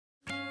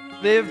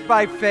Live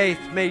by faith.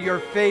 May your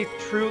faith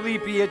truly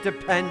be a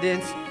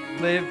dependence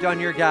lived on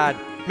your God.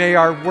 May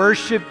our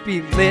worship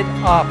be lit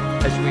up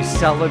as we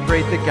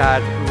celebrate the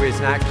God who is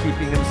not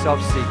keeping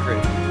himself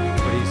secret,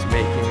 but he's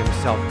making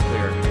himself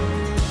clear.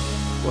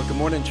 Well, good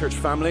morning, church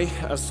family.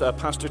 As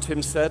Pastor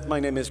Tim said, my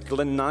name is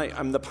Glyn Knight.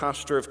 I'm the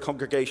pastor of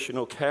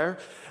Congregational Care.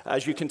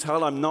 As you can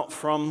tell, I'm not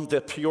from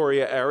the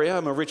Peoria area.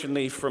 I'm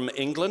originally from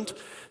England.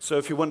 So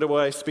if you wonder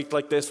why I speak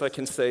like this, I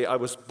can say I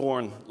was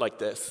born like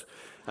this.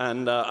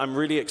 And I'm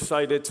really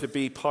excited to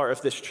be part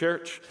of this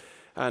church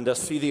and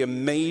see the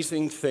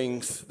amazing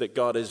things that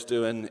God is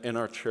doing in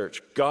our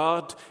church.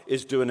 God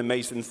is doing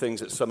amazing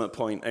things at Summit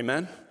Point,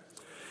 amen?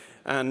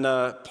 And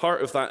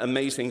part of that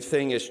amazing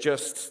thing is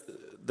just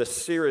the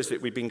series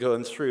that we've been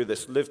going through,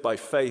 this Live by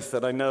Faith,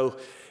 that I know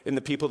in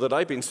the people that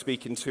I've been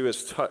speaking to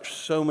has touched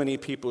so many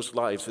people's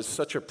lives. It's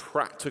such a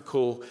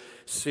practical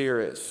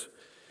series.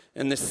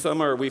 And this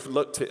summer, we've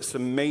looked at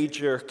some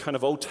major kind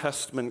of Old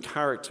Testament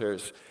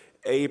characters,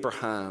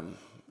 Abraham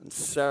and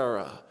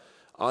Sarah,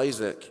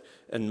 Isaac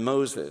and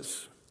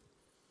Moses.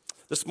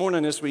 This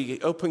morning, as we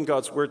open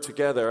God's Word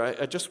together,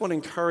 I just want to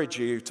encourage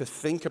you to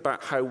think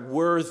about how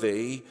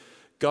worthy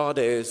God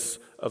is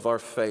of our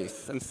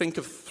faith, and think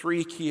of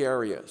three key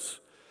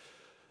areas.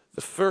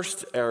 The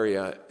first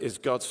area is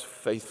God's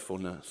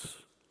faithfulness.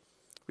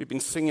 We've been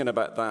singing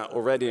about that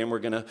already, and we're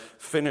going to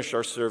finish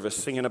our service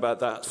singing about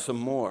that some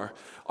more.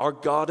 Our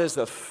God is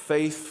a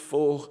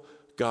faithful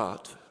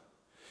God,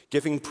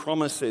 giving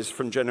promises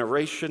from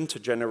generation to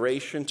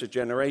generation to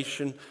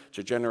generation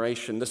to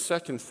generation. The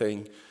second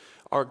thing,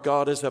 our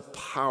God is a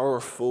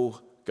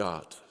powerful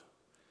God.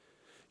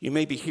 You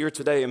may be here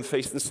today and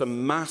facing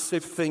some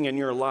massive thing in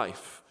your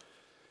life.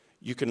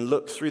 You can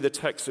look through the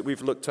text that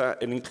we've looked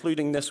at, and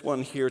including this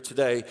one here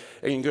today,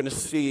 and you're going to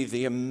see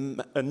the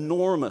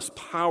enormous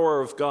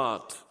power of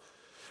God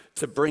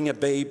to bring a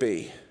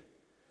baby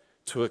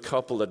to a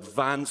couple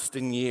advanced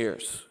in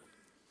years,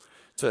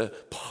 to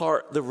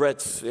part the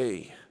Red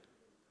Sea,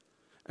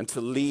 and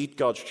to lead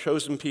God's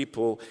chosen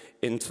people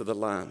into the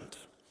land.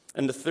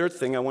 And the third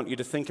thing I want you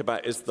to think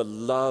about is the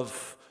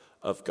love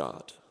of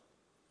God.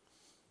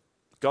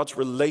 God's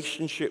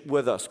relationship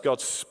with us, God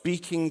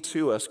speaking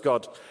to us,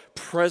 God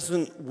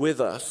present with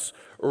us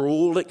are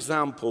all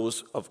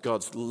examples of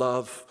God's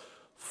love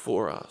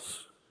for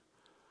us.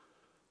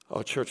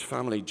 Oh, church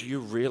family, do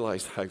you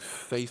realize how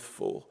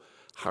faithful,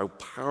 how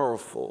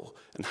powerful,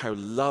 and how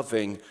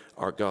loving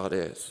our God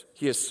is?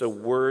 He is so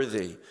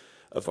worthy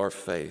of our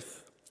faith.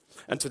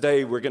 And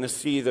today we're going to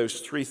see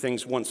those three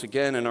things once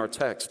again in our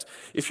text.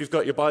 If you've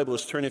got your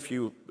Bibles, turn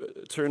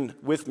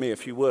with me,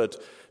 if you would,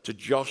 to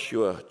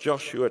Joshua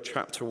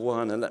chapter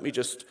 1. And let me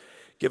just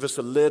give us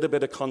a little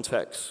bit of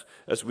context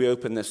as we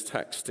open this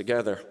text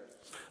together.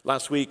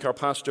 Last week, our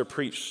pastor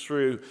preached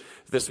through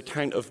this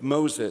account of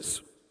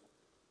Moses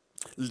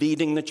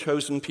leading the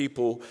chosen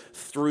people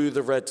through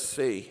the Red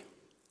Sea.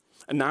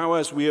 And now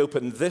as we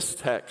open this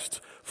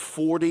text,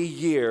 40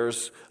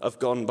 years have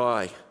gone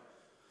by.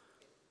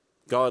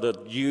 God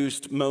had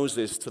used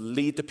Moses to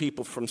lead the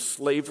people from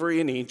slavery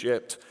in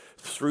Egypt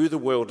through the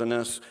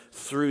wilderness,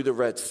 through the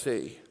Red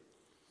Sea.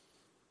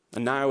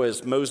 And now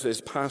as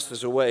Moses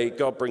passes away,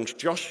 God brings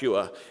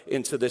Joshua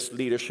into this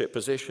leadership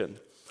position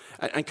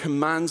and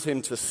commands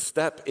him to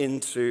step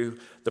into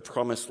the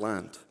promised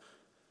land.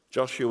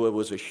 Joshua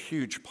was a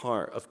huge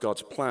part of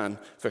God's plan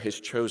for his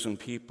chosen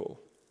people.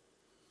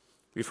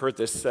 We've heard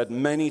this said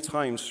many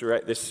times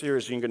throughout this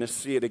series, and you're going to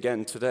see it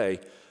again today.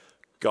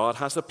 God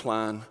has a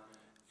plan,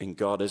 and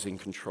God is in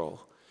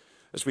control.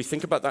 As we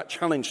think about that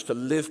challenge to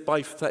live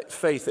by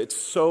faith, it's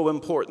so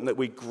important that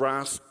we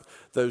grasp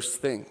those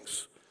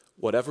things.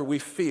 Whatever we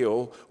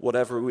feel,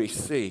 whatever we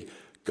see,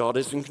 God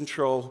is in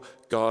control,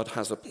 God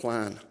has a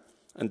plan.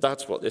 And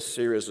that's what this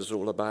series is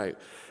all about.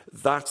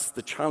 That's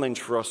the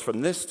challenge for us from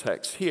this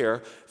text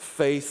here,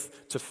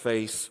 faith to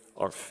face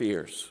our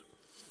fears.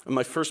 And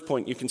my first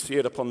point, you can see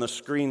it up on the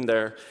screen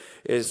there,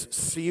 is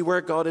see where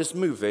God is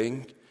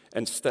moving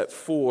and step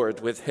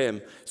forward with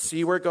him.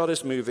 See where God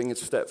is moving and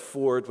step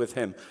forward with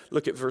him.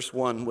 Look at verse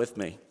 1 with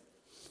me.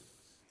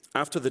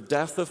 After the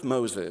death of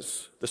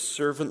Moses, the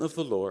servant of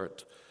the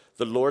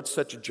Lord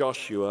said to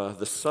Joshua,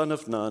 the son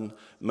of Nun,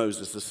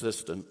 Moses'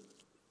 assistant.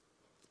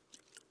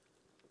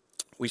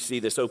 We see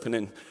this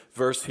opening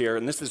verse here,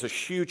 and this is a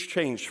huge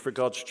change for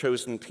God's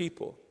chosen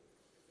people.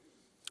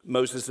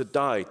 Moses had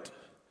died.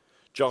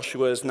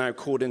 Joshua is now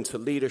called into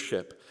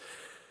leadership.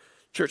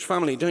 Church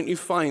family, don't you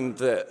find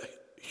that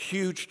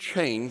huge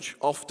change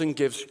often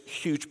gives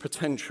huge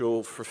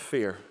potential for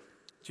fear?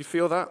 Do you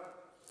feel that?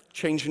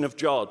 Changing of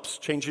jobs,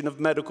 changing of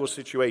medical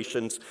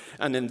situations,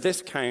 and in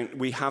this count,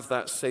 we have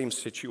that same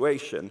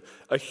situation.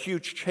 A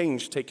huge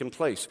change taking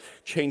place,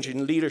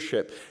 changing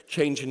leadership,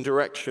 changing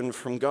direction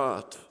from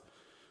God.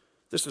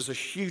 This is a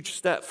huge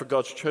step for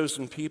God's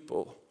chosen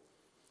people.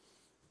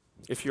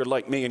 If you're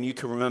like me and you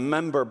can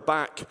remember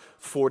back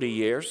 40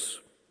 years,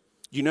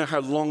 you know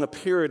how long a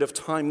period of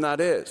time that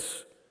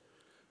is.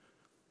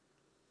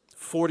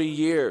 40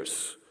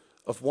 years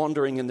of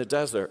wandering in the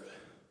desert.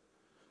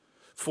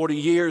 40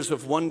 years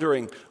of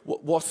wondering,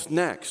 what's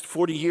next?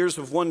 40 years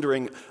of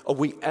wondering, are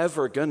we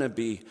ever going to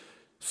be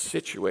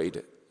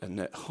situated and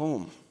at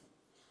home?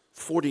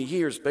 40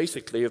 years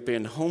basically of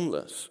being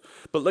homeless.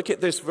 But look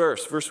at this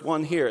verse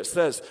 1 here. It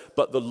says,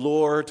 but the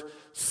Lord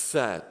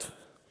said.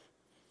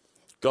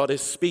 God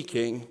is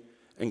speaking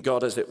and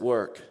God is at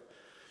work.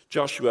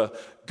 Joshua,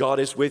 God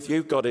is with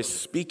you. God is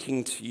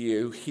speaking to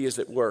you. He is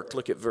at work.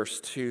 Look at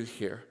verse 2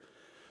 here.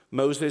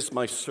 Moses,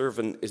 my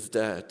servant, is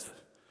dead.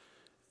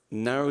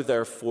 Now,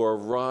 therefore,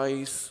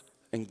 rise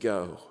and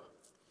go.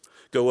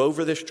 Go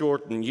over this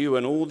Jordan, you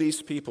and all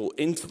these people,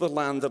 into the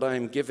land that I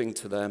am giving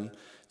to them,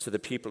 to the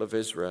people of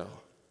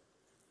Israel.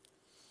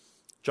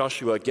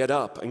 Joshua, get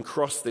up and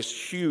cross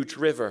this huge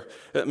river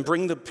and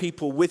bring the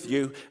people with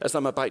you as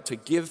I'm about to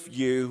give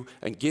you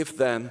and give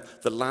them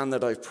the land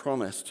that I've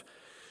promised.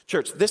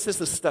 Church, this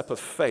is a step of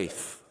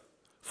faith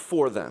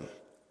for them.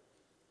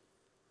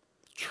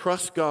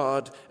 Trust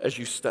God as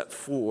you step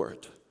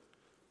forward.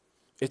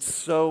 It's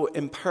so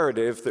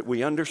imperative that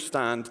we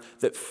understand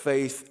that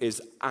faith is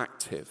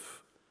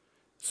active.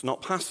 It's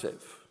not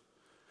passive.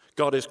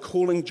 God is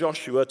calling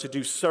Joshua to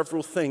do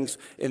several things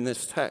in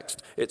this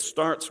text. It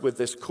starts with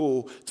this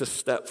call to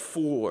step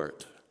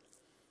forward.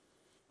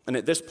 And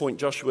at this point,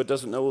 Joshua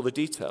doesn't know all the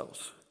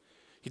details.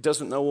 He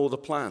doesn't know all the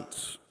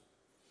plans.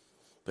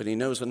 But he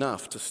knows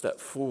enough to step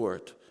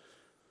forward.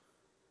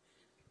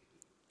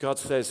 God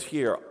says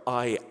here,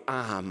 I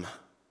am.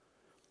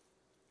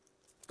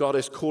 God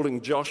is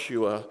calling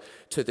Joshua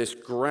to this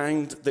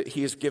ground that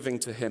he is giving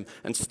to him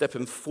and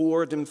stepping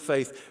forward in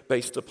faith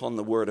based upon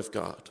the word of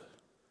God.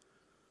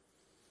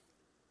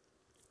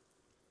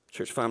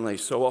 Church family,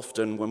 so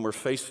often when we're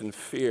facing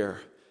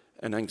fear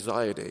and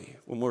anxiety,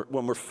 when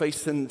we're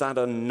facing that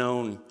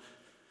unknown,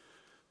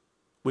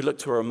 we look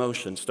to our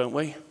emotions, don't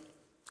we?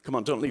 Come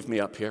on, don't leave me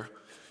up here.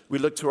 We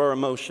look to our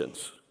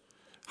emotions.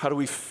 How do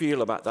we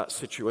feel about that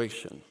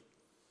situation?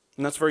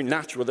 And that's very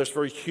natural. That's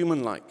very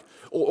human-like.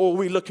 Or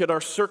we look at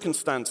our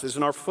circumstances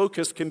and our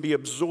focus can be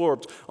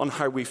absorbed on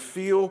how we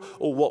feel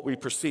or what we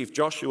perceive.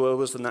 Joshua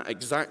was in that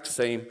exact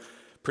same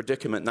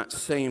predicament, that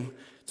same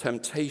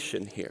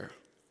temptation here.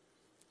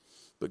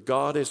 But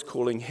God is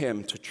calling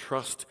him to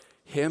trust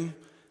him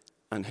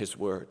and his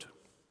word.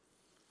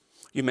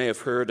 You may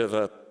have heard of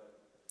a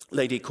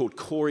lady called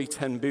Corrie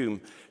ten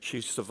Boom.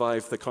 She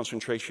survived the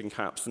concentration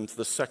camps into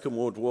the Second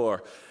World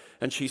War.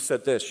 And she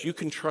said this, you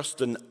can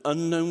trust an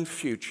unknown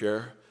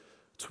future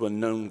to a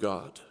known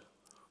God.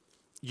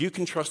 You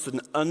can trust an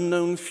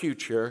unknown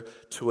future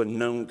to a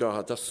known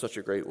God. That's such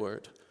a great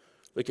word.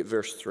 Look at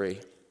verse 3.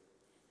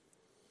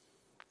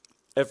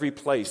 Every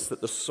place that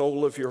the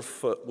sole of your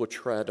foot will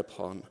tread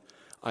upon,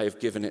 I have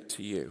given it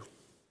to you.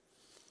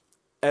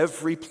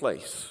 Every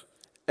place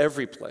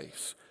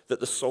that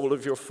the sole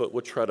of your foot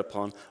will tread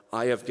upon,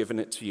 I have given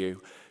it to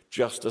you,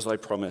 just as I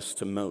promised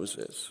to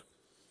Moses.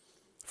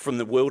 From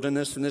the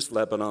wilderness in this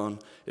Lebanon,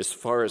 as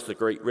far as the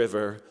great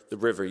river, the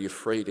river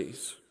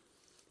Euphrates,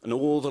 and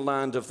all the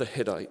land of the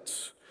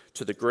Hittites,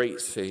 to the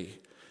great sea,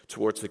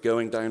 towards the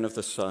going down of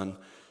the sun,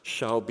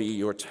 shall be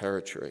your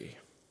territory.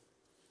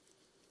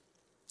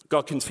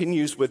 God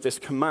continues with this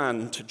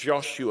command to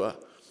Joshua.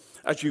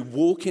 As you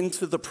walk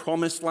into the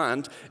promised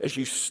land, as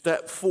you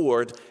step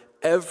forward,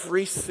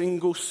 every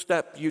single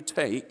step you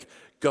take,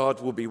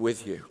 God will be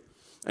with you.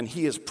 And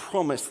he has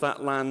promised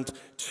that land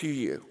to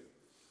you.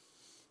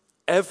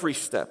 Every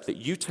step that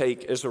you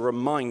take is a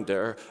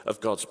reminder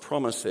of God's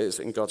promises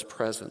and God's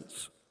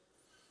presence.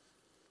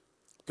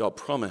 God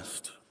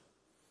promised.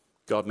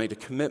 God made a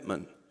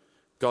commitment.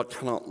 God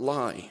cannot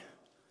lie.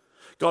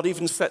 God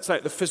even sets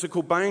out the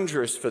physical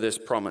boundaries for this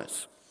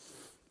promise.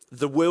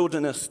 The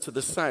wilderness to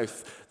the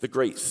south, the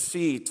great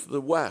sea to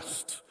the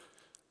west,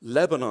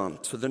 Lebanon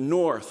to the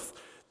north,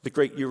 the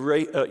great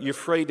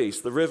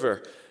Euphrates, the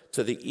river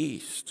to the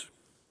east.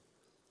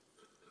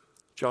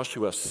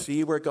 Joshua,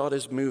 see where God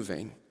is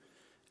moving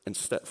and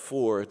step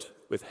forward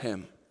with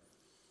him.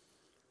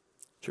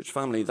 Church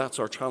family, that's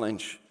our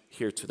challenge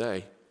here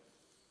today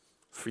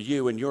for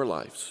you in your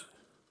lives.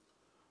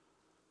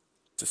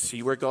 To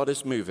see where God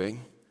is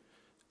moving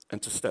and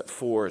to step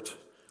forward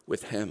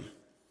with him.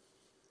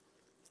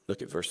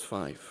 Look at verse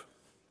 5.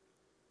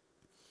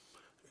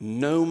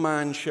 No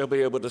man shall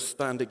be able to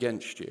stand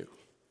against you.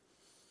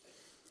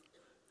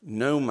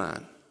 No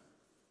man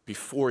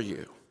before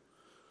you.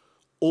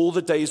 All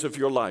the days of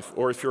your life,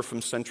 or if you're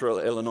from Central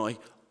Illinois,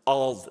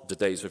 all the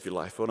days of your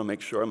life. I want to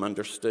make sure I'm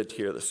understood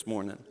here this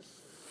morning.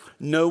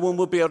 No one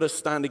will be able to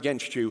stand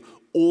against you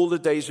all the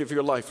days of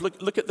your life.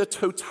 Look at the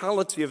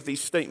totality of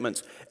these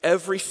statements.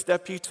 Every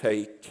step you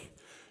take,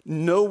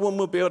 no one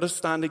will be able to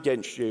stand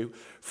against you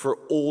for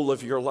all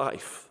of your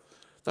life.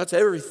 That's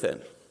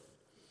everything.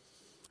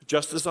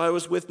 Just as I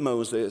was with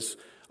Moses,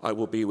 I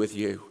will be with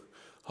you.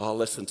 Oh,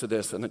 listen to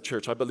this. And at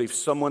church, I believe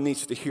someone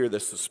needs to hear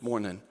this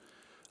morning.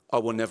 I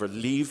will never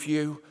leave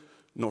you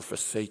nor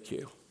forsake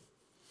you.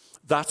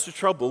 That's the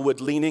trouble with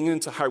leaning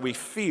into how we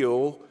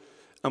feel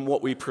and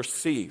what we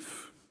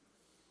perceive.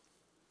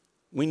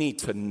 We need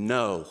to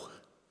know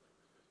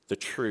the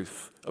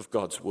truth of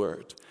God's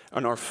word.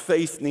 And our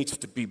faith needs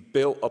to be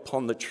built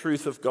upon the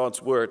truth of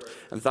God's word.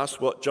 And that's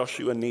what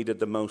Joshua needed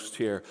the most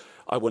here.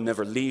 I will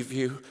never leave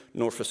you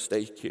nor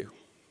forsake you.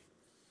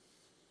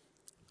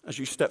 As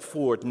you step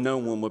forward, no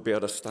one will be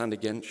able to stand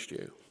against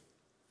you.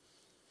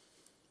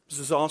 This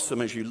is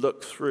awesome as you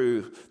look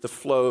through the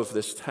flow of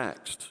this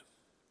text.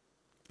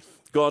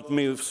 God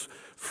moves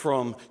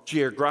from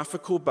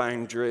geographical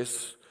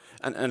boundaries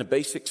and a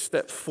basic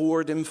step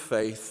forward in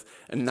faith,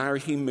 and now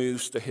he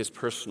moves to his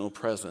personal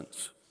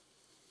presence.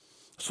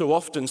 So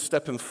often,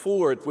 stepping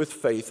forward with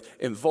faith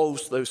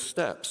involves those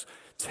steps,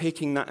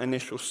 taking that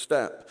initial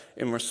step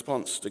in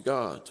response to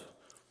God.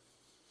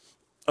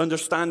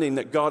 Understanding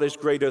that God is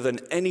greater than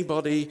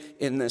anybody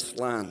in this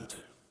land.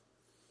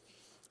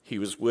 He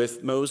was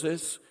with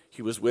Moses,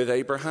 he was with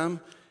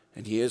Abraham,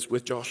 and he is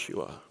with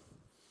Joshua.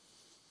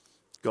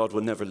 God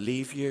will never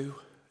leave you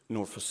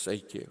nor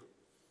forsake you.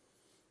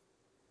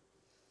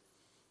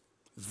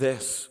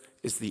 This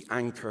is the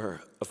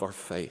anchor of our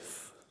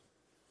faith.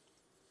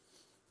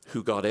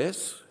 Who God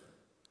is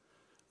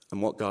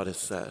and what God has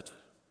said.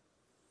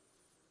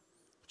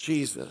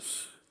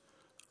 Jesus,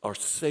 our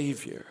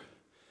Savior,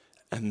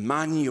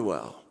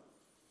 Emmanuel,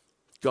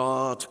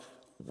 God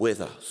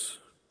with us.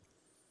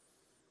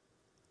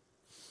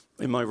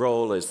 In my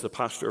role as the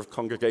pastor of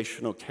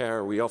congregational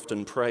care, we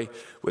often pray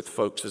with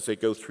folks as they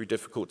go through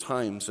difficult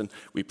times, and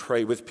we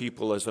pray with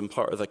people as I'm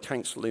part of the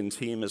counseling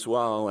team as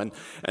well. And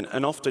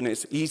often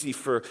it's easy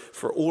for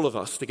all of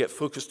us to get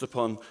focused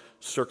upon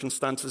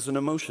circumstances and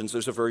emotions.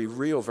 Those are very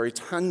real, very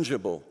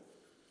tangible.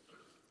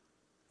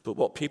 But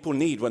what people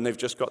need when they've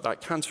just got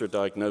that cancer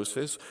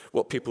diagnosis,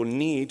 what people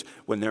need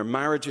when their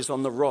marriage is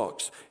on the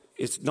rocks,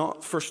 is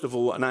not, first of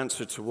all, an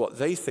answer to what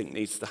they think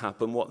needs to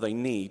happen. What they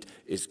need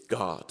is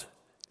God.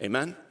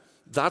 Amen?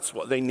 That's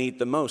what they need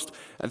the most.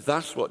 And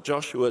that's what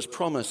Joshua has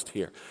promised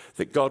here,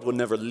 that God will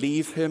never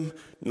leave him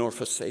nor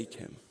forsake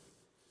him.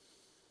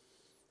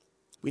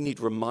 We need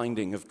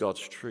reminding of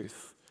God's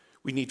truth.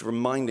 We need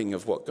reminding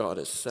of what God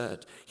has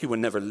said. He will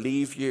never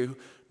leave you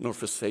nor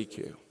forsake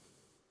you.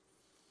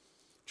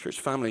 Church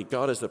family,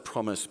 God is a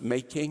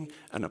promise-making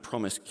and a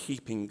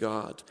promise-keeping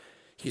God.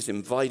 He's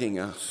inviting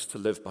us to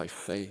live by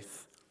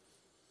faith.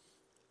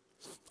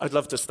 I'd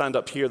love to stand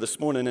up here this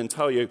morning and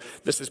tell you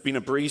this has been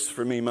a breeze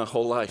for me my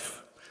whole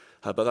life,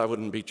 but that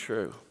wouldn't be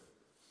true.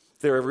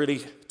 There are really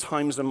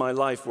times in my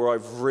life where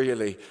I've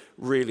really,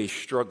 really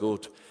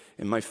struggled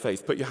in my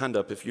faith. Put your hand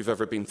up if you've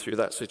ever been through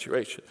that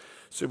situation.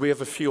 So we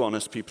have a few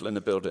honest people in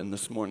the building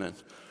this morning.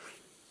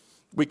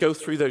 We go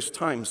through those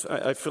times.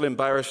 I feel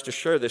embarrassed to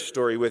share this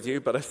story with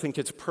you, but I think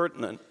it's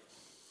pertinent.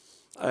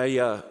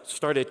 I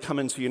started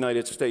coming to the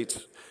United States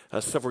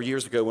several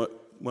years ago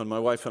when my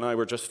wife and I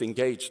were just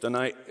engaged, and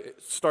I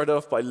started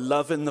off by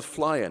loving the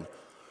flying.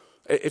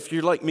 If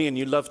you're like me and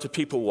you love to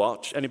people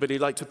watch, anybody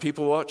like to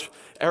people watch?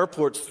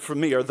 Airports, for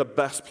me, are the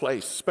best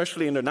place,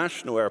 especially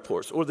international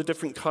airports, or the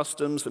different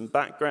customs and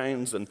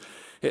backgrounds, and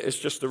it's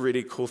just a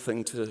really cool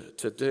thing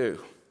to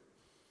do.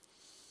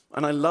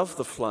 And I love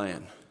the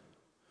flying.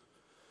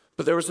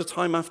 But there was a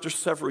time after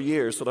several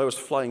years that I was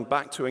flying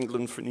back to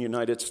England from the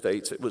United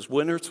States. It was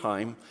winter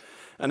time,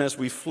 and as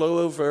we flew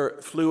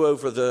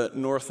over the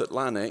North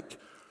Atlantic,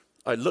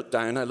 I looked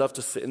down. I love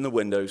to sit in the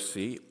window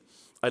seat.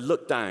 I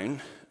looked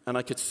down, and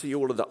I could see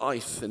all of the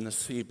ice in the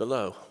sea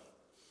below.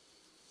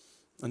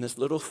 And this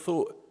little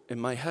thought in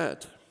my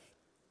head,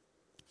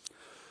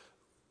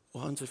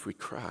 what happens if we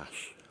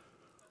crash?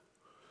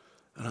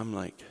 And I'm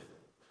like,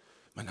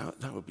 man,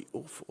 that would be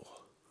awful.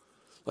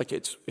 Like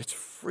it's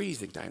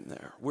freezing down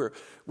there. We're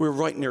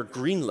right near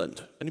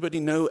Greenland. Anybody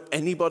know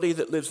anybody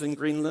that lives in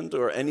Greenland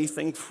or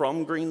anything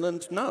from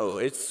Greenland? No,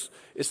 it's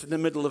in the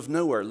middle of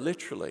nowhere,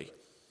 literally.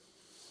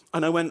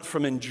 And I went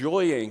from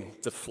enjoying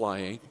the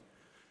flying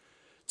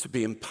to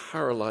being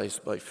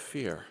paralyzed by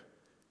fear.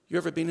 You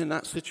ever been in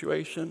that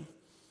situation?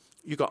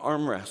 You got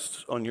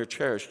armrests on your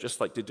chairs just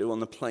like they do on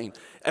the plane.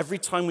 Every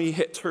time we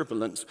hit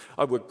turbulence,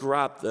 I would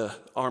grab the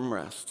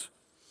armrest.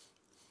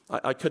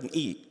 I couldn't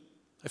eat.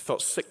 I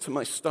felt sick to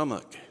my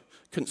stomach.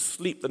 Couldn't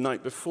sleep the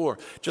night before.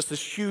 Just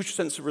this huge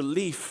sense of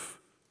relief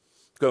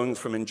going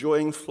from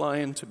enjoying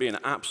flying to being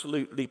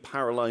absolutely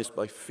paralyzed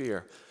by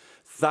fear.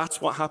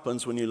 That's what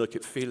happens when you look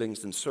at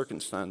feelings and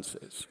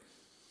circumstances.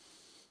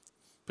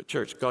 But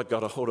church, God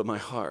got a hold of my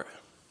heart.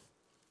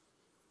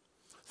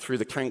 Through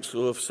the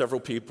counsel of several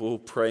people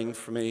praying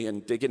for me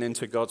and digging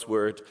into God's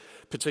word,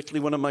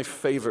 particularly one of my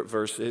favorite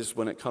verses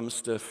when it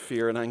comes to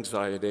fear and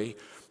anxiety,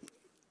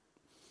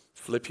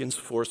 Philippians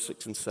 4,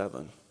 6, and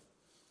 7.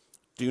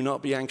 Do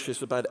not be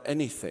anxious about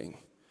anything,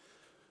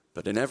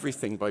 but in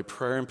everything by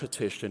prayer and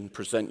petition,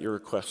 present your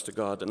requests to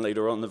God. And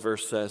later on the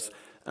verse says,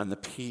 and the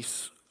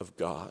peace of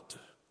God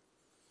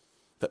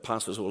that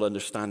passes all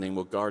understanding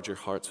will guard your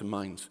hearts and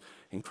minds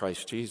in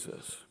Christ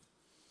Jesus.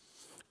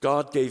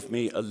 God gave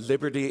me a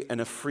liberty and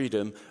a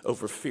freedom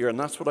over fear, and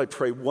that's what I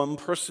pray one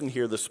person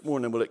here this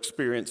morning will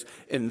experience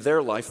in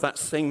their life, that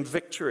same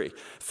victory.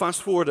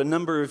 Fast forward a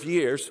number of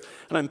years,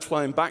 and I'm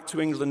flying back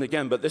to England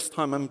again, but this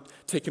time I'm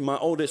taking my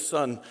oldest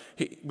son.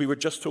 We were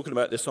just talking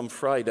about this on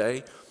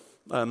Friday.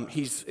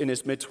 He's in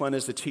his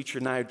mid-20s, a teacher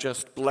now,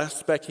 just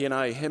blessed Becky and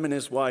I, him and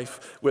his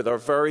wife, with our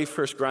very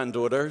first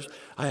granddaughters.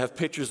 I have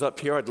pictures up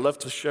here I'd love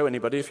to show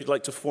anybody. If you'd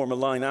like to form a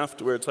line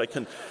afterwards, I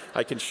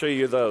can show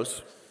you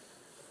those.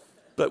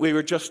 But we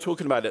were just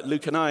talking about it,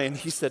 Luke and I, and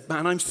he said,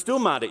 man, I'm still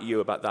mad at you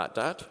about that,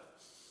 Dad.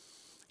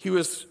 He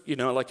was,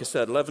 like I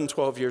said, 11,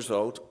 12 years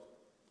old,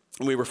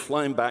 and we were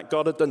flying back.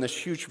 God had done this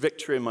huge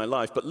victory in my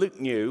life, but Luke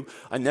knew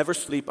I never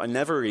sleep, I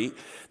never eat.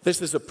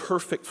 This is a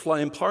perfect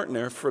flying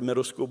partner for a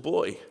middle school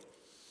boy.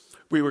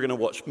 We were going to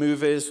watch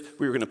movies,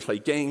 we were going to play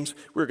games,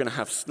 we were going to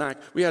have snack.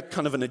 We had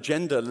kind of an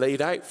agenda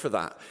laid out for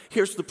that.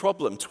 Here's the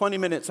problem, 20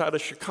 minutes out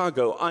of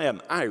Chicago, I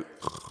am out.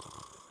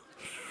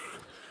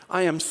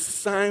 I am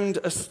sound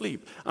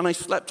asleep, and I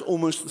slept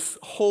almost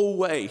the whole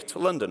way to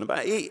London,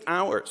 about 8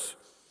 hours.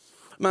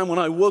 Man, when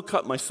I woke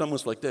up, my son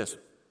was like this.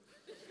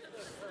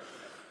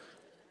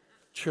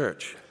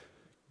 Church,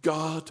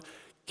 God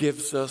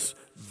gives us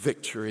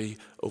victory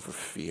over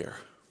fear.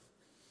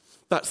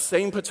 That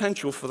same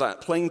potential for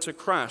that plane to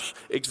crash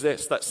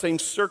exists. That same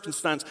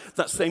circumstance,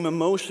 that same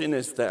emotion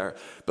is there.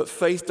 But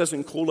faith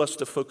doesn't call us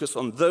to focus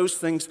on those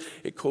things.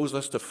 It calls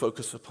us to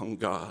focus upon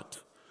God.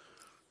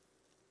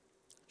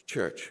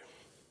 Church,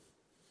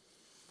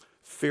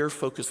 fear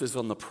focuses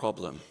on the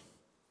problem.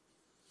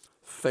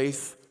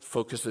 Faith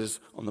focuses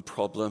on the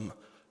problem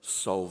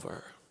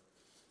solver.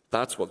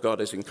 That's what God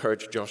has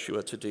encouraged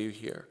Joshua to do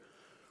here.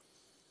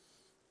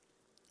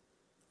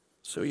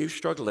 So are you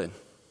struggling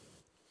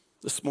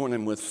this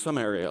morning with some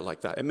area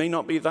like that? It may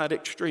not be that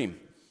extreme.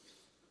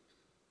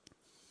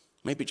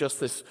 Maybe just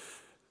this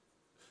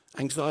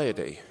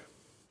anxiety,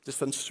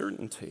 this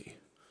uncertainty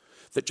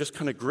that just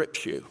kind of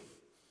grips you,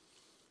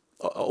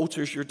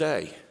 alters your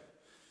day,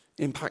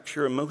 impacts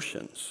your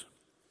emotions.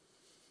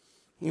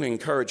 I'm going to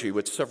encourage you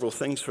with several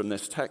things from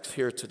this text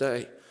here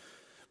today.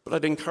 But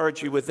I'd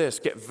encourage you with this.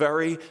 Get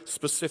very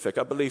specific.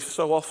 I believe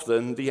so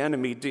often the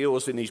enemy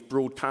deals in these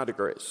broad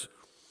categories.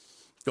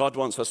 God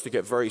wants us to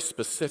get very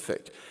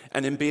specific.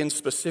 And in being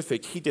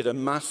specific, he did a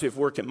massive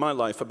work in my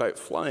life about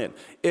flying.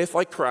 If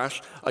I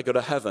crash, I go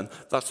to heaven.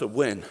 That's a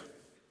win.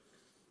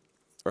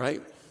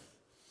 Right?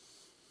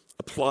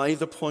 Apply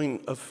the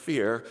point of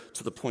fear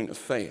to the point of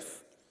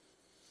faith.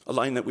 A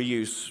line that we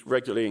use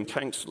regularly in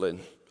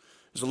counseling.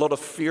 There's a lot of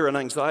fear and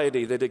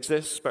anxiety that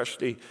exists,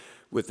 especially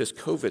with this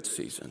COVID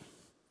season.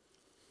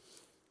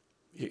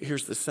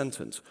 Here's the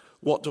sentence.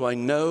 What do I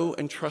know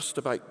and trust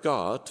about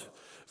God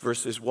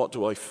versus what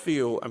do I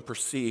feel and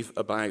perceive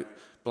about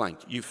blank?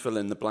 You fill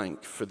in the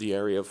blank for the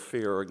area of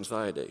fear or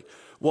anxiety.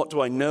 What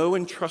do I know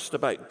and trust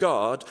about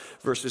God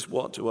versus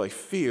what do I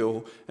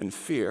feel and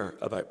fear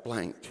about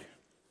blank?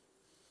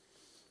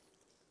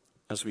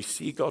 As we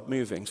see God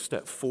moving,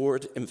 step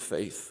forward in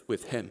faith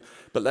with him.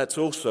 But let's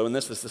also, and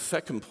this is the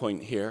second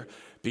point here,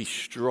 be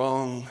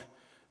strong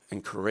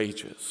and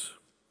courageous.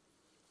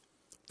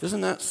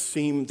 Doesn't that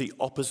seem the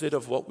opposite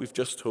of what we've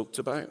just talked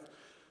about?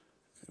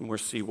 And we'll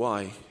see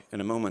why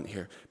in a moment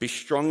here. Be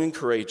strong and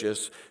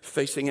courageous,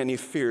 facing any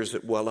fears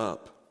that well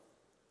up.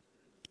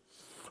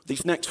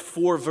 These next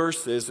 4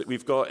 verses that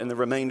we've got in the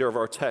remainder of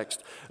our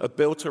text are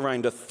built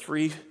around a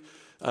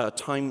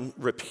 3-time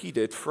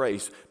repeated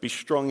phrase. Be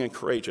strong and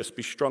courageous.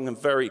 Be strong and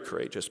very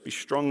courageous. Be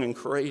strong and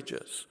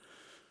courageous.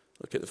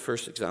 Look at the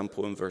first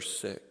example in verse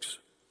 6.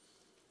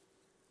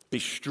 Be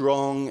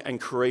strong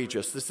and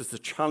courageous. This is the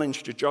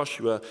challenge to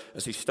Joshua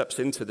as he steps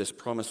into this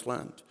promised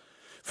land.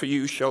 For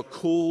you shall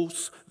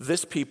cause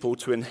this people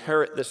to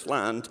inherit this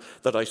land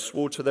that I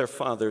swore to their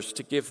fathers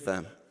to give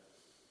them.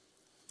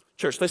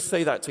 Church, let's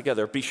say that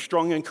together. Be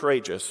strong and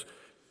courageous.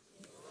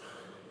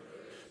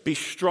 Be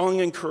strong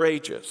and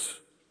courageous.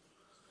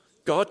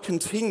 God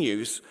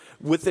continues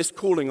with this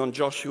calling on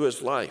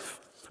Joshua's life.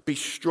 Be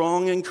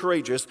strong and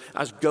courageous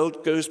as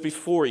God goes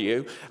before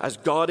you, as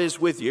God is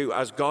with you,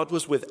 as God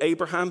was with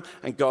Abraham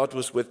and God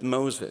was with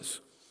Moses.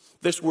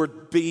 This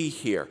word be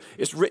here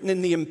is written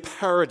in the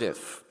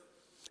imperative.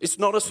 It's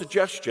not a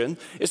suggestion.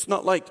 It's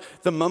not like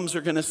the mums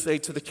are going to say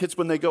to the kids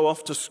when they go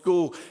off to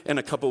school in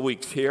a couple of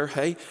weeks here,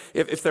 hey,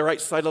 if they're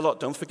outside a lot,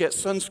 don't forget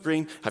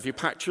sunscreen. Have you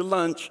packed your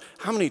lunch?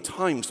 How many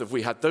times have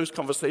we had those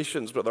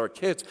conversations with our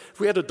kids? If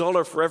we had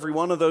 $1 for every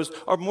one of those,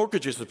 our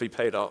mortgages would be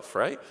paid off,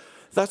 right?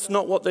 That's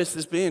not what this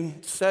is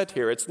being said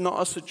here. It's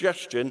not a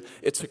suggestion.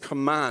 It's a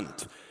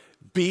command.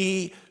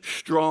 Be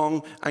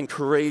strong and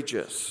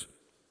courageous.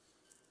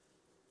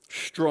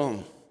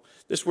 Strong.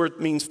 This word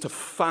means to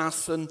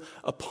fasten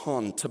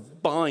upon, to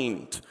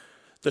bind.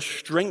 The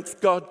strength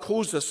God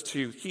calls us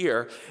to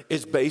here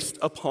is based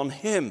upon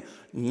him,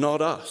 not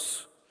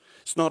us.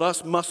 It's not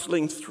us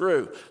muscling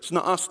through. It's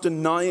not us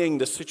denying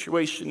the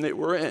situation that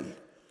we're in.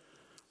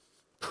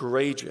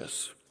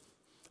 Courageous.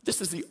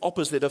 This is the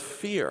opposite of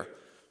fear.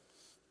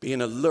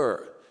 Being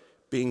alert,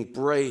 being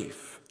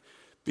brave,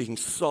 being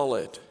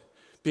solid,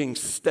 being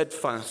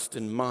steadfast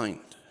in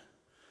mind.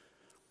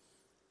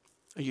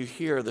 Are you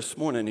here this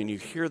morning and you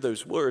hear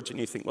those words and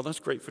you think, well, that's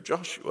great for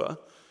Joshua.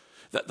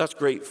 That's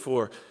great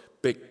for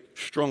big,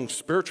 strong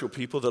spiritual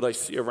people that I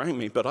see around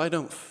me, but I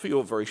don't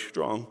feel very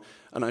strong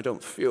and I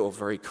don't feel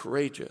very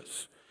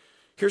courageous.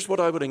 Here's what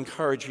I would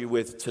encourage you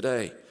with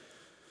today.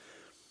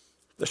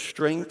 The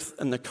strength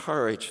and the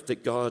courage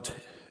that God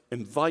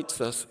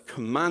invites us,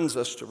 commands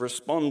us to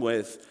respond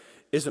with,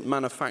 isn't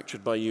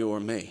manufactured by you or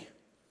me.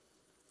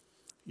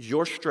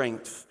 Your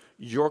strength,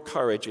 your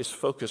courage is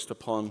focused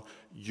upon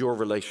your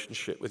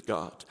relationship with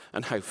God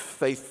and how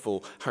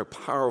faithful, how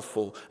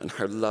powerful, and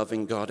how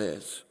loving God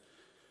is.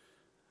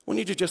 I want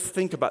you to just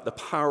think about the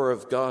power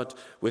of God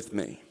with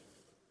me.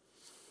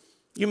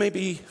 You may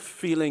be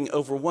feeling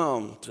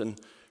overwhelmed and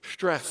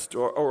stressed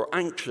or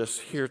anxious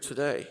here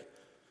today.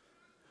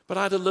 But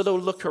I had a little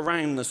look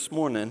around this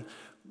morning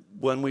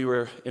when we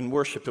were in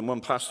worship and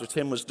when Pastor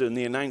Tim was doing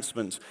the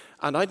announcements,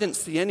 and I didn't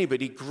see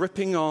anybody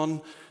gripping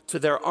on to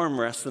their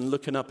armrests and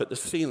looking up at the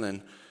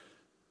ceiling,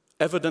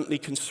 evidently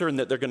concerned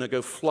that they're going to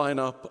go flying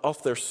up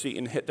off their seat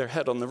and hit their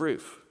head on the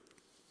roof.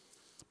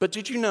 But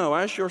did you know,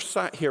 as you're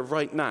sat here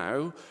right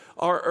now,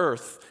 our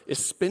earth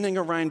is spinning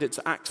around its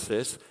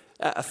axis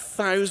at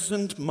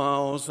 1,000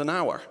 miles an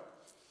hour.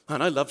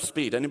 And I love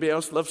speed. Anybody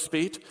else love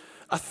speed?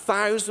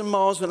 1,000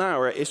 miles an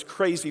hour is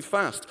crazy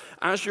fast.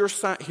 As you're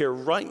sat here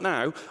right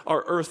now,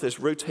 our earth is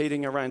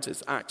rotating around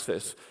its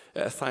axis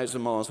at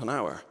 1,000 miles an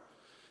hour.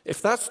 If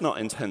that's not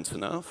intense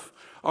enough,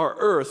 our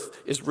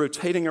earth is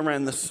rotating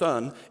around the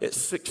sun at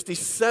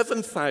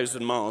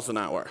 67,000 miles an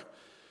hour.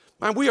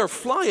 Man, we are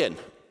flying.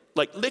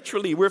 Like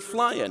literally, we're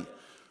flying.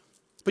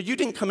 But you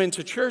didn't come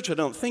into church, I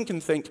don't think,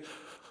 and think,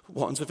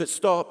 what if it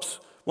stops?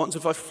 What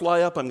if I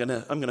fly up? I'm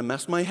gonna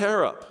mess my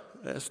hair up.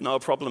 It's not a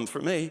problem for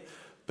me,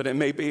 but it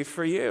may be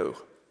for you.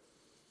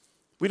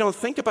 We don't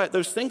think about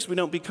those things. We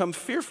don't become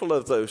fearful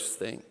of those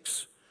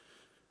things.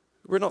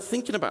 We're not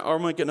thinking about,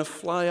 am I going to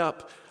fly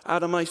up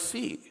out of my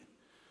seat?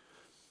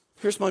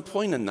 Here's my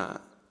point in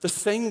that. The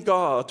same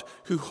God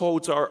who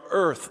holds our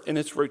earth in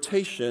its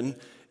rotation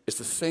is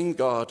the same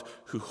God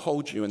who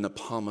holds you in the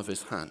palm of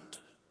his hand.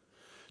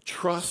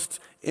 Trust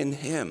in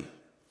him.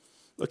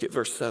 Look at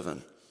verse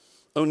 7.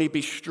 Only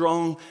be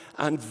strong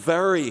and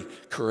very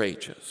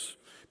courageous,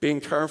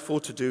 being careful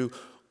to do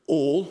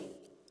all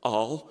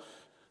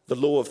the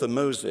law of the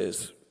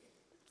Moses,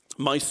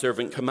 my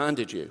servant,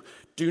 commanded you.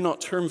 Do not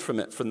turn from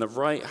it from the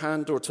right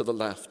hand or to the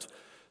left,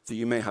 that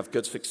you may have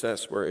good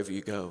success wherever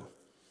you go.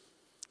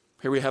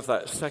 Here we have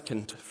that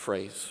second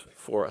phrase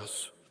for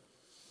us.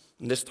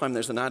 And this time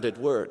there's an added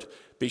word,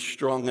 be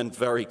strong and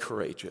very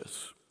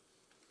courageous.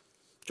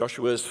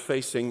 Joshua is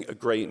facing a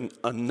great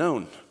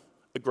unknown,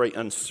 a great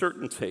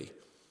uncertainty.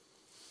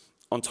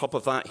 On top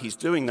of that, he's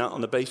doing that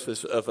on the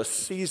basis of a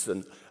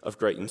season of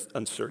great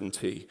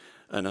uncertainty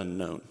and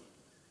unknown.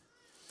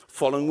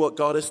 Following what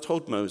God has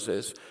told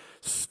Moses,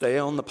 stay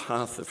on the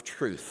path of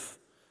truth,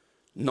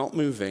 not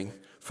moving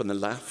from the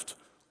left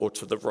or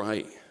to the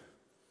right.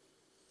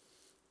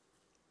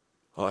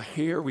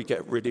 Here we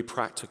get really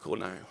practical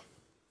now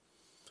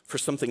for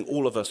something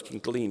all of us can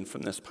glean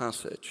from this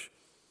passage.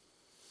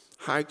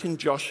 How can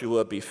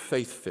Joshua be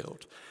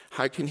faith-filled?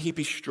 How can he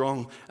be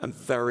strong and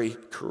very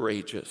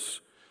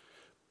courageous?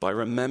 By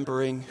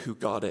remembering who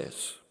God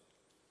is.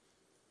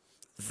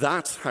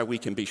 That's how we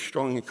can be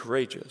strong and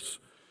courageous.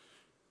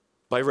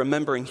 By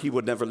remembering he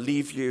would never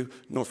leave you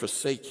nor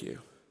forsake you.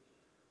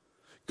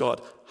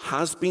 God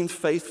has been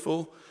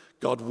faithful.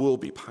 God will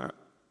be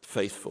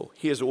faithful.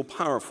 He is all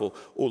powerful,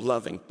 all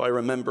loving. By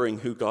remembering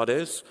who God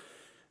is.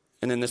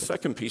 And in the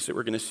second piece that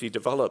we're going to see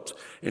developed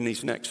in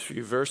these next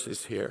few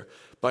verses here,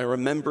 by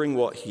remembering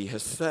what he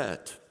has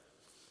said,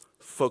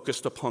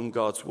 focused upon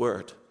God's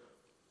word.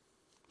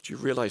 Do you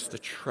realize the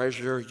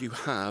treasure you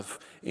have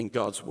in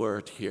God's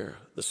word here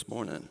this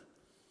morning?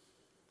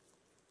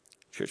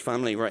 Church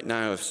family, right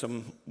now, if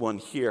someone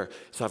here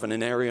is having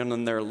an area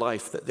in their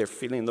life that they're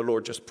feeling the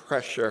Lord just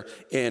pressure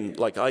in,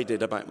 like I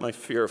did about my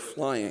fear of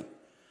flying,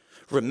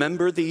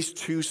 remember these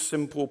two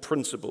simple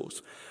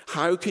principles.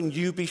 How can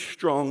you be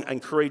strong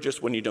and courageous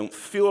when you don't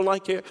feel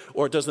like it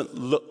or it doesn't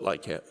look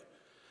like it?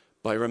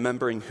 By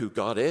remembering who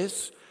God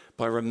is,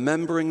 by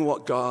remembering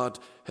what God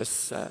has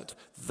said.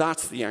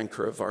 That's the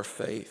anchor of our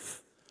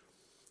faith.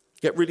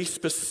 Get really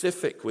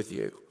specific with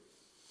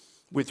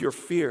your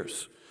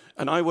fears.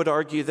 And I would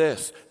argue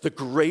this, the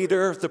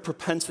greater the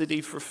propensity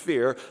for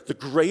fear, the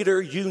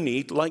greater you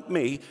need, like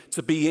me,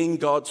 to be in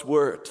God's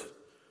word.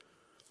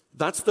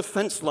 That's the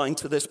fence line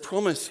to this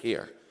promise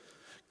here.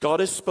 God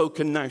has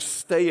spoken, now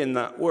stay in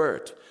that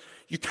word.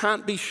 You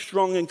can't be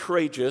strong and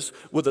courageous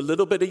with a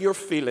little bit of your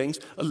feelings,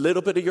 a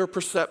little bit of your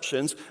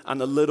perceptions,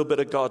 and a little bit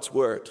of God's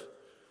word.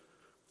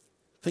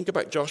 Think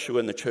about Joshua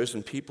and the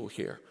chosen people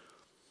here.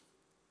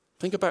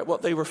 Think about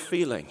what they were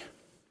feeling.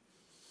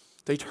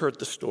 They'd heard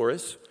the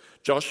stories.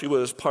 Joshua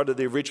was part of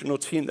the original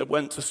team that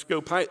went to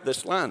scope out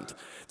this land.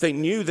 They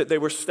knew that they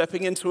were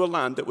stepping into a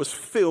land that was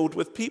filled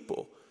with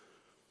people.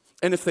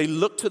 And if they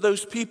looked to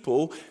those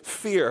people,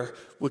 fear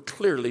would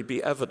clearly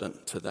be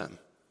evident to them.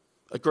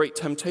 A great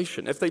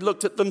temptation. If they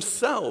looked at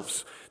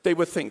themselves, they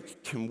would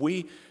think, can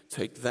we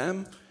take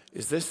them?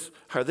 Is this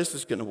how this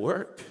is going to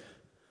work?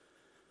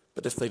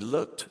 But if they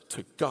looked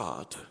to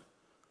God,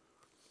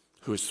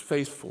 who is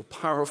faithful,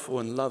 powerful,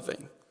 and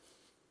loving,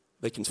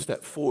 they can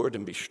step forward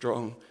and be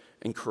strong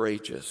and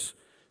courageous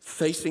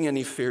Facing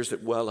any fears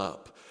that well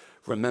up,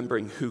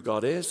 remembering who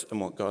God is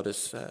and what God has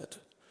said.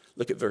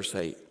 Look at verse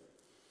 8.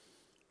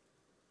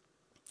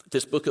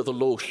 This book of the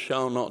law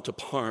shall not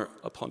depart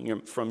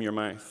from your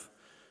mouth,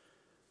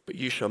 but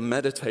you shall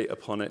meditate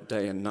upon it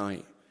day and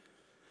night,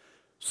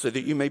 so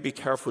that you may be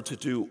careful to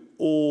do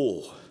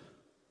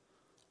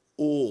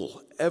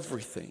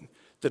everything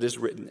that is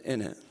written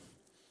in it.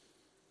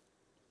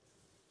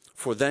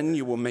 For then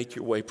you will make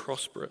your way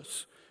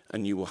prosperous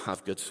and you will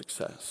have good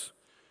success.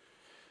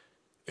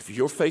 If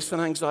you're facing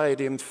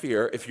anxiety and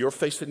fear, if you're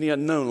facing the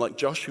unknown like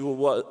Joshua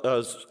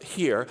was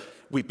here,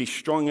 we'd be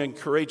strong and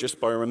courageous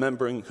by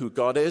remembering who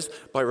God is,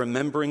 by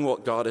remembering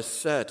what God has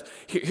said.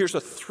 Here's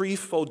a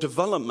threefold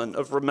development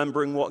of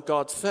remembering what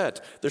God said.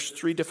 There's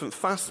three different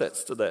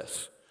facets to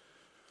this.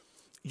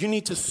 You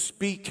need to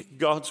speak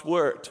God's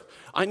word.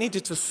 I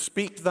needed to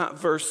speak that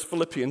verse,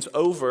 Philippians,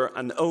 over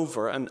and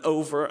over and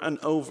over and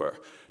over.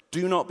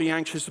 Do not be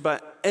anxious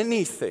about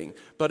anything,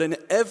 but in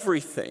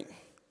everything.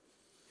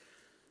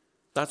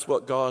 That's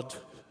what God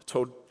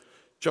told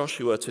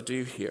Joshua to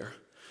do here.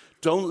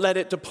 Don't let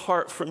it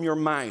depart from your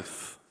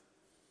mouth.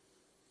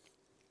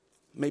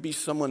 Maybe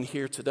someone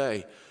here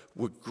today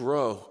would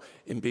grow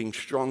in being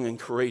strong and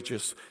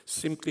courageous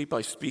simply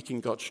by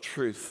speaking God's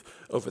truth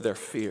over their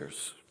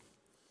fears.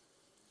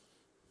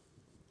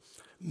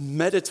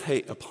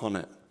 Meditate upon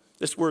it.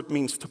 This word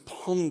means to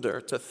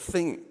ponder, to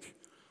think.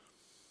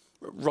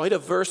 Write a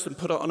verse and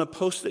put it on a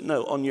Post-it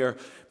note on your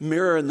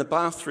mirror in the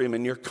bathroom,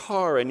 in your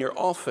car, in your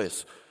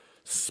office.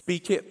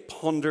 Speak it,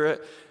 ponder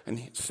it,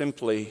 and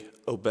simply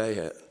obey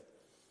it.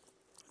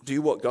 Do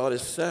what God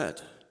has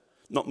said,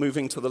 not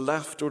moving to the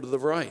left or to the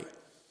right.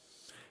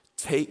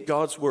 Take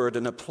God's word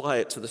and apply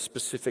it to the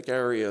specific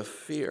area of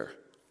fear.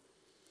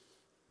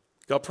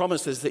 God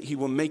promises that he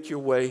will make your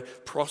way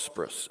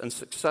prosperous and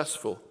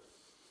successful.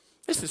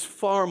 This is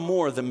far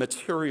more than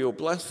material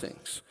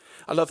blessings.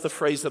 I love the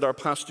phrase that our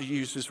pastor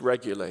uses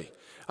regularly.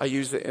 I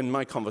use it in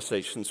my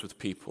conversations with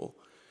people.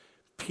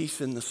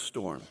 Peace in the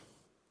storm.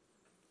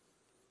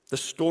 The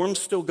storm's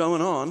still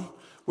going on.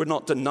 We're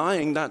not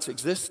denying that's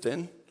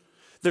existing.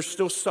 There's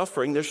still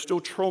suffering. There's still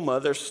trauma.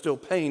 There's still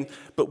pain.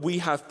 But we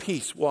have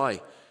peace.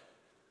 Why?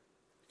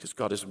 Because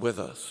God is with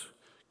us.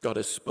 God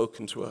has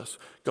spoken to us.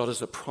 God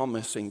is a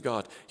promising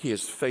God. He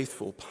is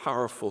faithful,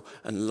 powerful,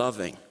 and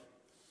loving.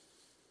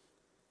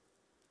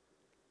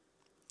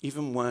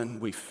 Even when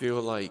we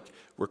feel like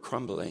we're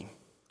crumbling.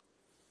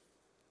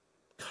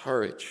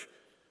 Courage,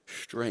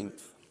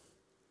 strength.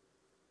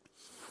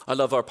 I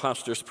love our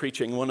pastor's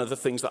preaching. One of the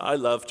things that I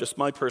love, just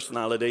my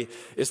personality,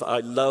 is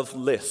I love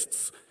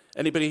lists.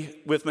 Anybody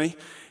with me?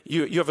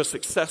 You have a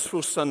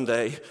successful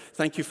Sunday.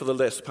 Thank you for the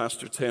list,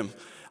 Pastor Tim.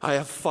 I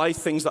have 5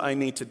 things that I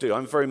need to do.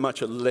 I'm very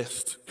much a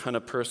list kind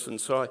of person.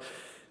 So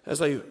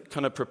as I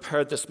kind of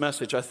prepared this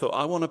message, I thought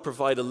I want to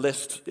provide a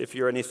list if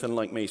you're anything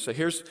like me. So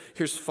here's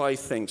 5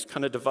 things,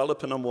 kind of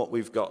developing on what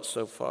we've got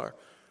so far.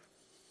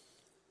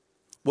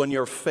 When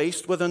you're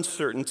faced with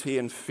uncertainty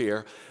and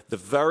fear, the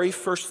very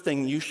first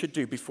thing you should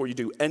do before you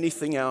do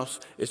anything else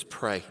is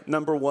pray.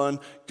 Number 1,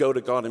 go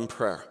to God in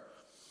prayer.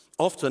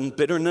 Often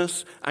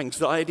bitterness,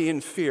 anxiety,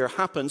 and fear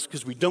happens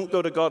because we don't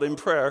go to God in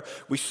prayer.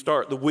 We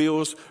start the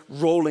wheels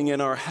rolling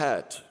in our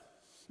head.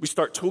 We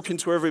start talking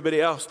to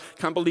everybody else.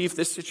 Can't believe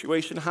this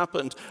situation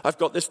happened. I've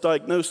got this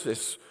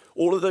diagnosis.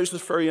 All of those are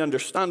very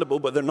understandable,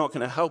 but they're not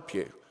going to help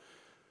you.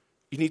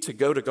 You need to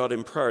go to God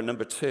in prayer.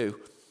 Number 2,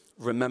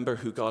 remember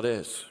who God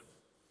is.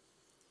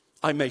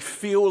 I may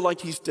feel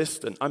like he's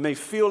distant. I may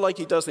feel like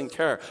he doesn't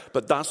care,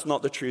 but that's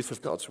not the truth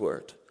of God's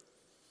word.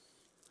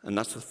 And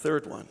that's the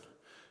third one.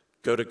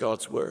 Go to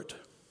God's word.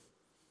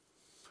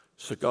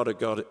 So go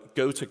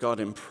to God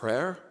in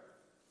prayer.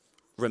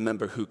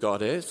 Remember who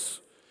God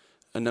is.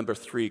 And number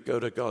 3, go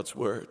to God's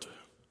word.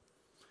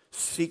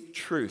 Seek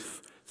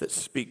truth that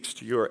speaks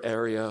to your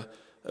area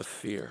of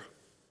fear.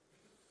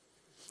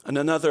 And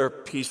another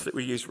piece that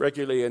we use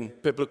regularly in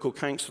biblical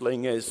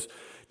counseling is,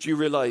 do you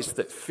realize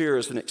that fear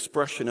is an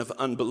expression of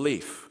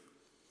unbelief?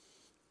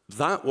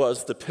 That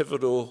was the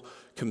pivotal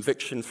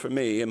conviction for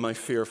me in my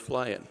fear of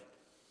flying.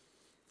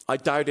 I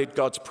doubted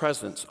God's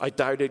presence. I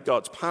doubted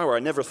God's power. I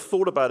never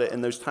thought about it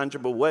in those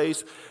tangible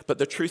ways, but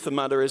the truth of the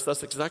matter is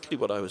that's exactly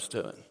what I was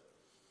doing.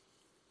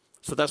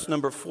 So that's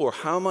number 4.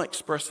 How am I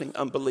expressing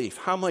unbelief?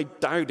 How am I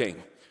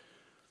doubting?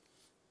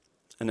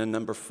 And then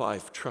number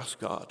 5, trust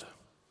God.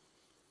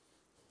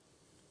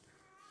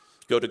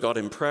 Go to God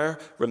in prayer.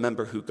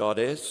 Remember who God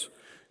is.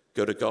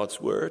 Go to God's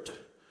word,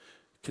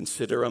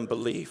 consider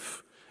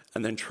unbelief,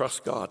 and then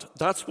trust God.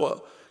 That's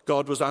what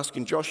God was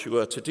asking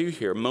Joshua to do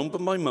here,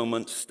 moment by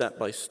moment, step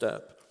by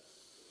step.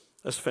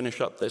 Let's finish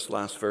up this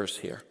last verse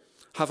here.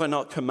 Have I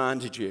not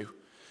commanded you?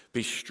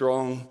 Be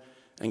strong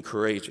and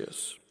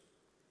courageous.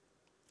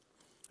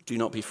 Do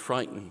not be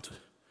frightened.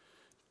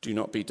 Do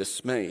not be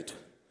dismayed.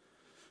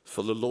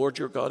 For the Lord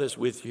your God is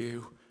with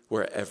you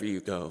wherever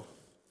you go.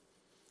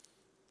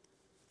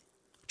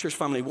 Church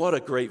family, what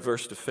a great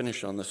verse to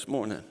finish on this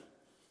morning.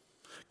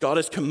 God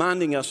is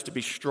commanding us to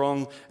be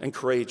strong and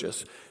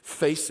courageous,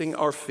 facing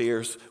our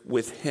fears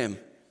with him.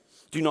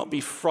 Do not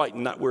be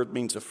frightened. That word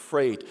means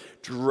afraid,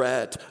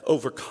 dread,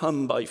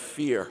 overcome by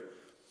fear.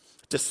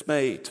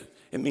 Dismayed,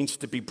 it means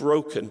to be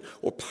broken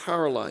or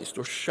paralyzed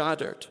or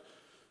shattered.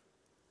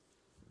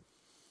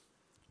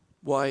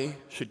 Why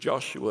should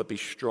Joshua be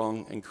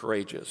strong and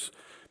courageous?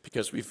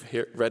 Because we've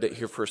read it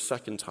here for a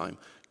second time.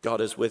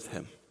 God is with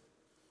him.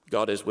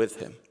 God is with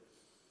him.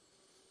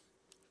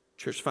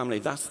 Church family,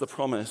 that's the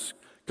promise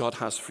God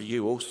has for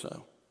you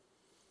also.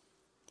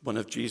 One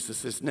of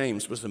Jesus'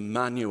 names was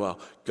Emmanuel,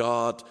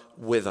 God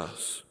with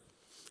us.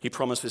 He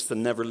promises to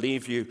never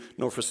leave you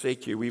nor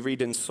forsake you. We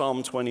read in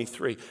Psalm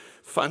 23,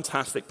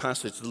 fantastic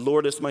passage. The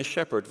Lord is my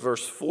shepherd.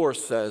 Verse 4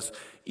 says,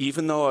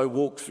 even though I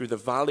walk through the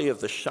valley of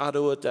the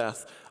shadow of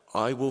death,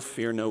 I will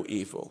fear no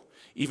evil.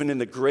 Even in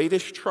the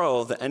greatest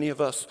trial that any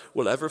of us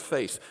will ever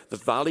face, the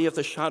valley of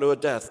the shadow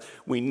of death,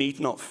 we need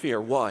not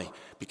fear. Why?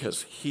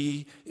 Because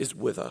he is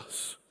with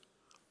us.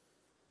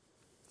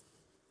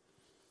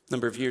 A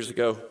number of years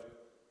ago,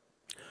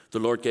 the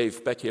Lord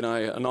gave Becky and I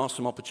an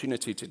awesome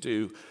opportunity to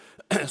do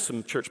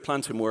some church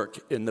planting work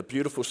in the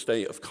beautiful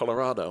state of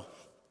Colorado.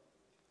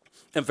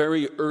 And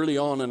very early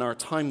on in our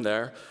time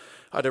there,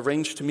 I'd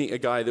arranged to meet a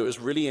guy that was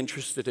really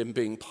interested in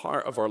being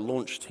part of our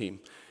launch team.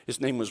 His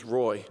name was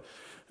Roy.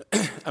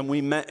 And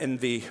we met in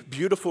the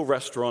beautiful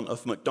restaurant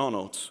of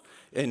McDonald's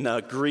in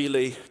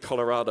Greeley,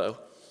 Colorado.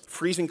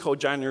 Freezing cold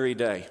January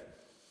day.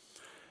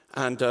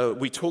 And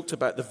we talked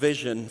about the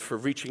vision for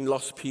reaching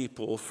lost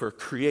people, for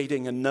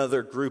creating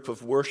another group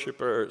of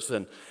worshipers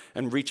and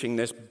reaching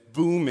this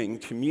booming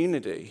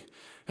community.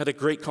 Had a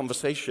great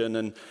conversation,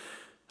 and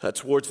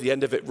towards the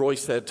end of it, Roy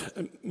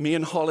said, me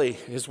and Holly,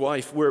 his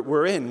wife,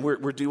 we're in.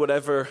 We're do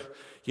whatever,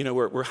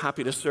 we're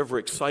happy to serve. We're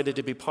excited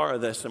to be part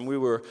of this. And we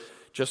were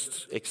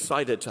just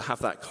excited to have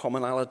that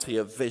commonality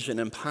of vision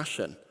and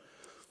passion.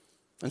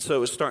 And so it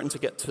was starting to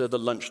get to the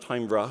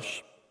lunchtime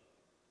rush.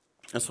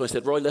 And so I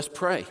said, Roy, let's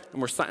pray. And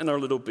we're sat in our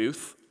little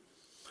booth.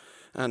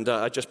 And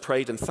I just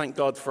prayed and thanked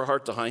God for our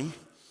time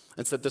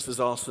and said, this is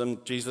awesome.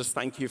 Jesus,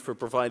 thank you for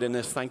providing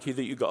this. Thank you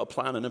that you got a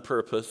plan and a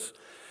purpose.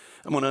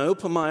 And when I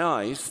opened my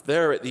eyes,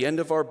 there at the end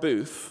of our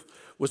booth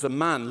was a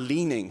man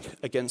leaning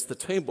against the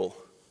table.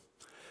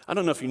 I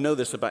don't know if you know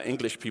this about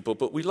English people,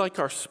 but we like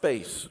our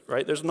space,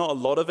 right? There's not a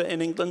lot of it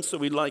in England, so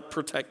we like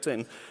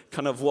protecting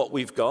kind of what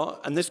we've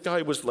got. And this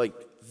guy was like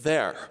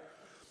there,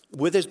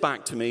 with his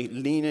back to me,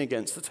 leaning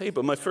against the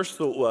table. My first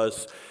thought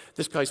was,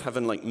 this guy's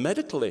having like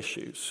medical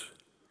issues.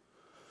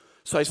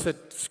 So I said,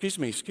 excuse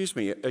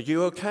me, are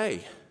you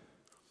okay?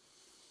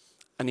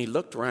 And he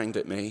looked around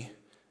at me,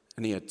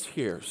 and he had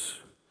tears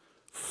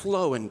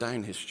flowing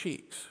down his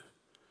cheeks.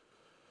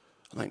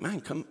 I'm like,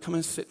 man, come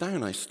and sit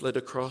down. I slid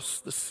across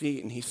the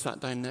seat, and he sat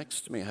down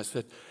next to me. I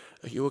said,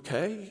 are you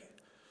okay?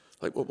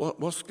 Like,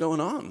 what's going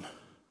on?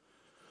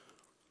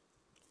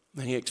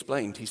 And he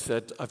explained, he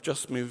said, I've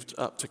just moved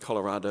up to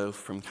Colorado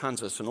from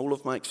Kansas, and all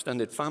of my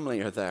extended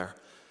family are there.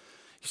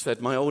 He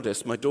said, my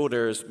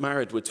daughter is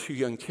married with 2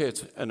 young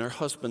kids, and her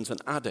husband's an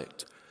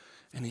addict.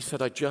 And he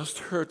said, I just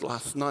heard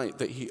last night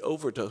that he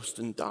overdosed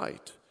and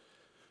died.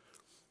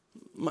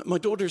 My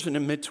daughter's in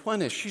her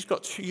mid-20s. She's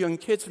got 2 young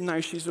kids, and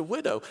now she's a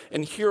widow.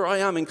 And here I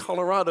am in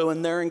Colorado,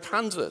 and they're in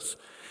Kansas.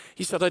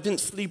 He said, I didn't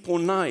sleep all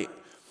night.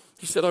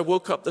 He said, I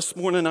woke up this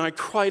morning, and I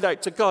cried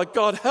out to God,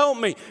 God, help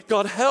me.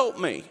 God, help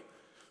me.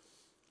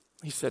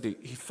 He said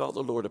he felt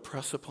the Lord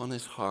impress upon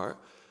his heart,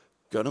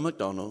 go to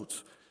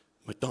McDonald's,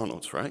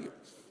 right?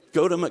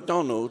 Go to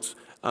McDonald's,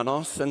 and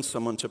I'll send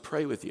someone to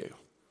pray with you.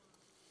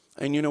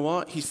 And you know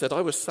what? He said,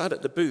 I was sat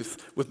at the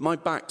booth with my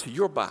back to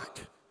your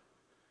back.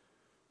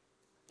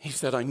 He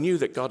said, I knew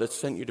that God had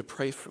sent you to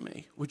pray for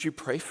me. Would you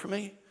pray for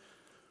me?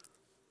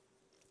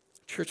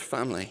 Church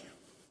family,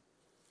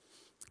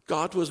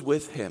 God was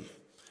with him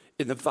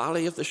in the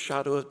valley of the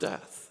shadow of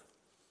death.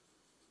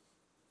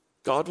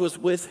 God was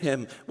with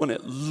him when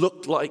it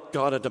looked like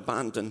God had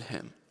abandoned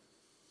him.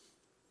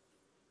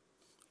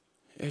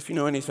 If you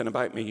know anything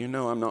about me, you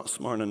know I'm not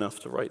smart enough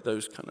to write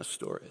those kind of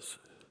stories.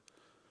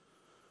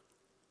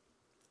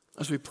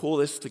 As we pull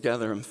this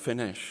together and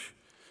finish,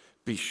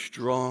 be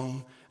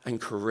strong and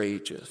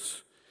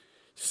courageous.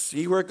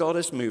 See where God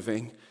is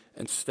moving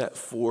and step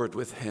forward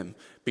with him.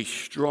 Be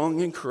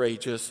strong and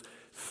courageous,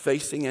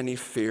 facing any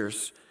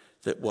fears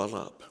that well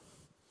up.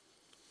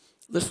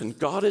 Listen,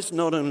 God is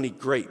not only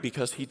great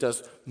because he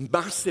does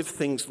massive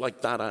things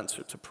like that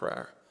answer to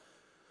prayer.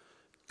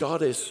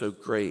 God is so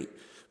great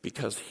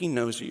because he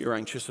knows that you're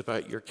anxious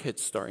about your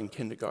kids starting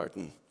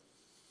kindergarten,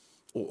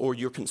 or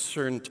you're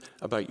concerned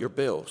about your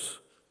bills,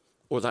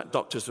 or that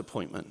doctor's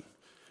appointment.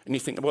 And you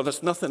think, well,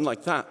 there's nothing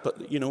like that,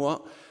 but you know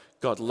what?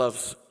 God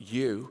loves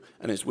you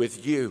and is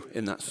with you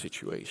in that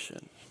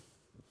situation.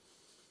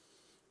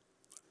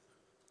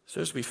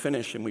 So as we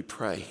finish and we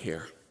pray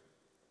here,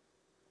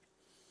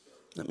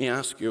 let me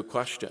ask you a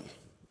question.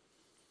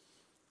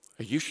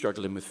 Are you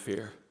struggling with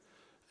fear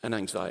and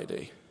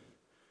anxiety?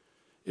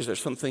 Is there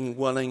something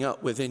welling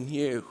up within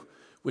you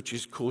which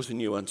is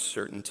causing you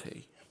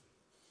uncertainty?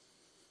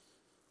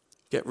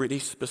 Get really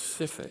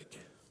specific.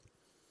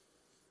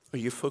 Are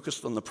you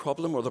focused on the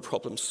problem or the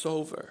problem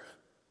solver?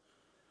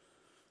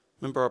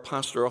 Remember, our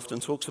pastor often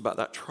talks about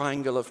that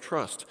triangle of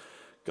trust.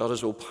 God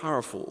is all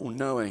powerful, all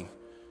knowing,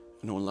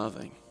 and all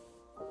loving.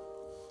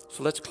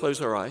 So let's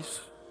close our eyes.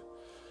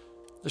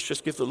 Let's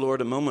just give the Lord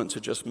a moment to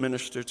just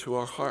minister to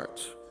our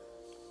hearts.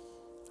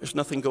 There's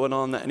nothing going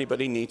on that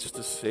anybody needs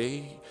to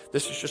see.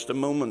 This is just a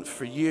moment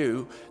for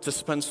you to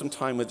spend some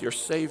time with your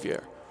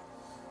Savior.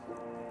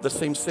 The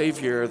same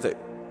Savior that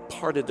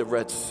parted the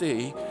Red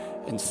Sea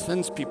and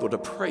sends people to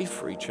pray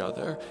for each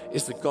other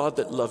is the God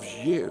that loves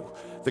you.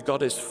 The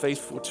God is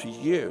faithful to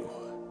you.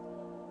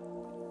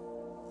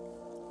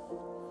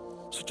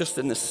 So just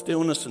in the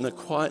stillness and the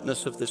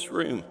quietness of this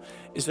room,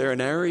 is there an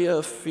area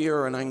of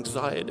fear and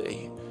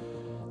anxiety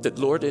that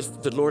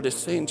the Lord is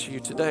saying to you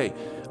today,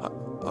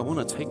 I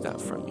want to take that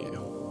from you.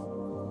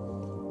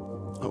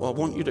 I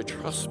want you to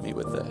trust me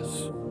with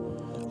this.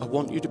 I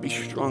want you to be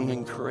strong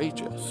and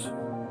courageous.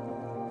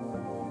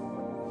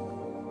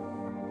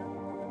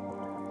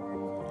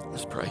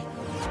 Let's pray.